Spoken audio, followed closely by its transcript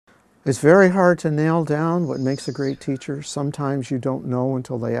It's very hard to nail down what makes a great teacher. Sometimes you don't know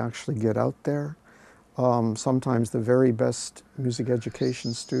until they actually get out there. Sometimes the very best music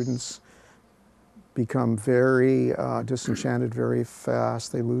education students become very disenchanted very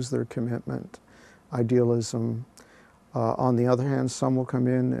fast. They lose their commitment, idealism. On the other hand, some will come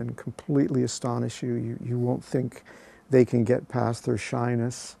in and completely astonish you. You won't think they can get past their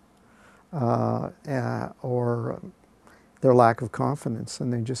shyness or their lack of confidence,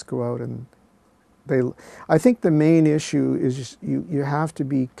 and they just go out and they. I think the main issue is just you have to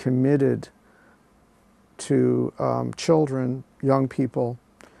be committed to children, young people,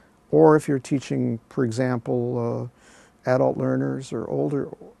 or if you're teaching, for example, adult learners or older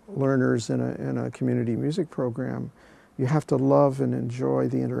learners in a community music program, you have to love and enjoy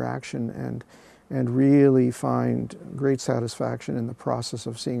the interaction and really find great satisfaction in the process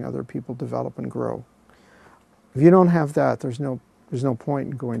of seeing other people develop and grow. If you don't have that, there's no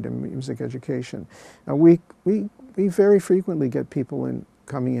point in going to music education. And we very frequently get people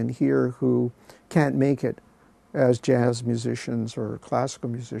coming in here who can't make it as jazz musicians or classical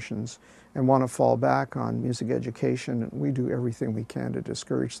musicians and want to fall back on music education. And we do everything we can to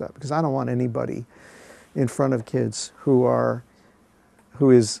discourage that, because I don't want anybody in front of kids who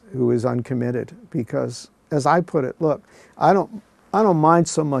is uncommitted. Because, as I put it, look, I don't mind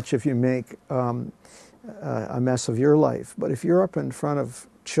so much if you make a mess of your life, but if you're up in front of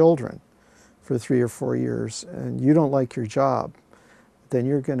children for 3 or 4 years and you don't like your job, then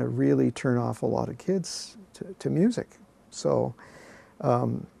you're going to really turn off a lot of kids to music. So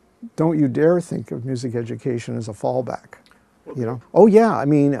don't you dare think of music education as a fallback. Okay. You know? Oh yeah, I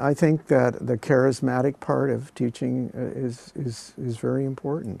mean, I think that the charismatic part of teaching is very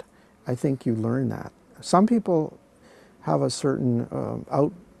important. I think you learn that. Some people have a certain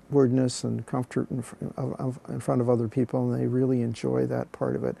outwardness and comfort in front of other people, and they really enjoy that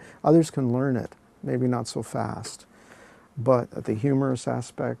part of it. Others can learn it, maybe not so fast. But the humorous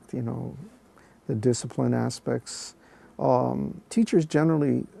aspect, you know, the discipline aspects, teachers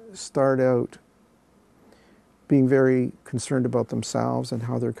generally start out being very concerned about themselves and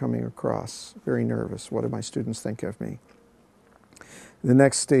how they're coming across, very nervous. What do my students think of me? The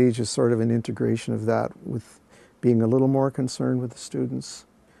next stage is sort of an integration of that with being a little more concerned with the students.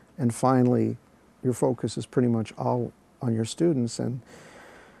 And finally, your focus is pretty much all on your students and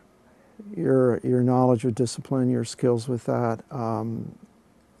your knowledge of discipline, your skills with that,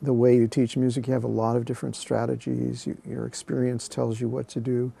 the way you teach music. You have a lot of different strategies. Your experience tells you what to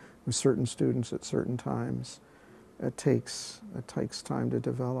do with certain students at certain times. It takes time to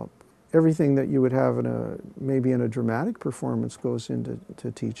develop. Everything that you would have maybe in a dramatic performance goes into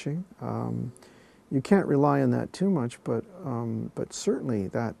teaching. You can't rely on that too much, but certainly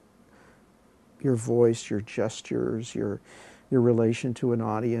that your voice, your gestures, your relation to an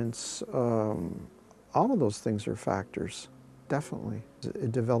audience, all of those things are factors, definitely.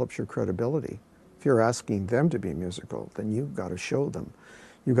 It develops your credibility. If you're asking them to be musical, then you've got to show them.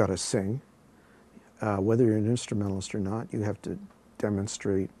 You've got to sing. Whether you're an instrumentalist or not, you have to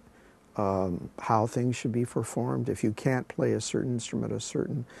demonstrate how things should be performed. If you can't play a certain instrument a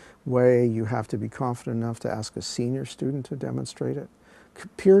certain way, you have to be confident enough to ask a senior student to demonstrate it.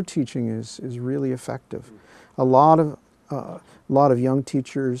 Peer teaching is really effective. A lot of young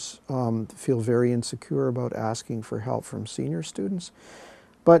teachers feel very insecure about asking for help from senior students,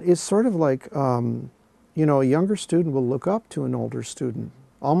 but it's sort of like, you know, a younger student will look up to an older student,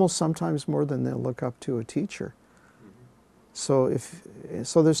 almost sometimes more than they'll look up to a teacher. So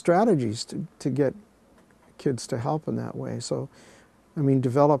there's strategies to get kids to help in that way. So, I mean,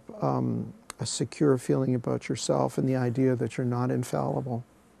 develop a secure feeling about yourself and the idea that you're not infallible,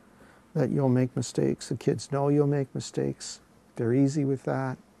 that you'll make mistakes. The kids know you'll make mistakes. They're easy with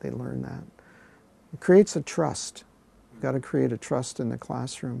that. They learn that. It creates a trust. You've got to create a trust in the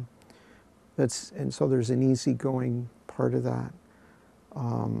classroom. And so there's an easygoing part of that.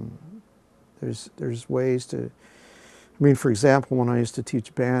 There's ways to, I mean, for example, when I used to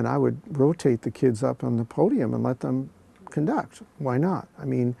teach band, I would rotate the kids up on the podium and let them conduct. Why not? I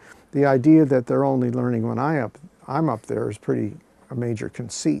mean, the idea that they're only learning when I'm up there is pretty a major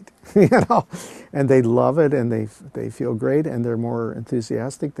conceit, you know. And they love it, and they feel great, and they're more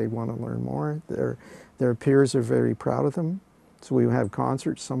enthusiastic. They want to learn more. Their peers are very proud of them. So we would have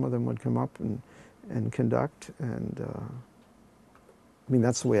concerts. Some of them would come up and conduct. And I mean,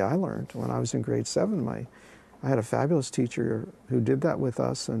 that's the way I learned. When I was in grade 7, I had a fabulous teacher who did that with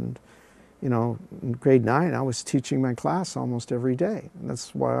us, and you know, in grade 9, I was teaching my class almost every day, and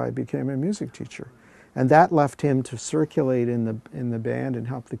that's why I became a music teacher. And that left him to circulate in the band and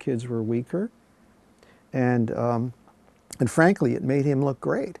help the kids who were weaker, and frankly, it made him look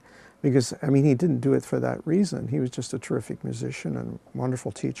great, Because, I mean, he didn't do it for that reason. He was just a terrific musician and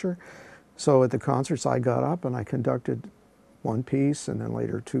wonderful teacher. So at the concerts, I got up and I conducted one piece and then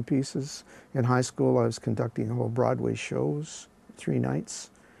later two pieces. In high school, I was conducting whole Broadway shows, 3 nights,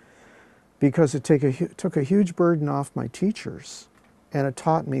 because it took a huge burden off my teachers, and it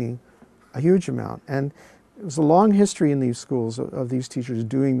taught me a huge amount. And it was a long history in these schools of these teachers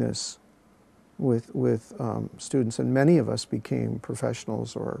doing this with students, and many of us became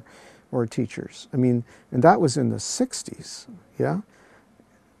professionals or teachers. I mean, and that was in the 60s, yeah?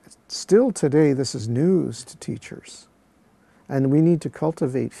 Still today, this is news to teachers. And we need to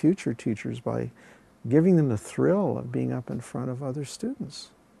cultivate future teachers by giving them the thrill of being up in front of other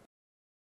students.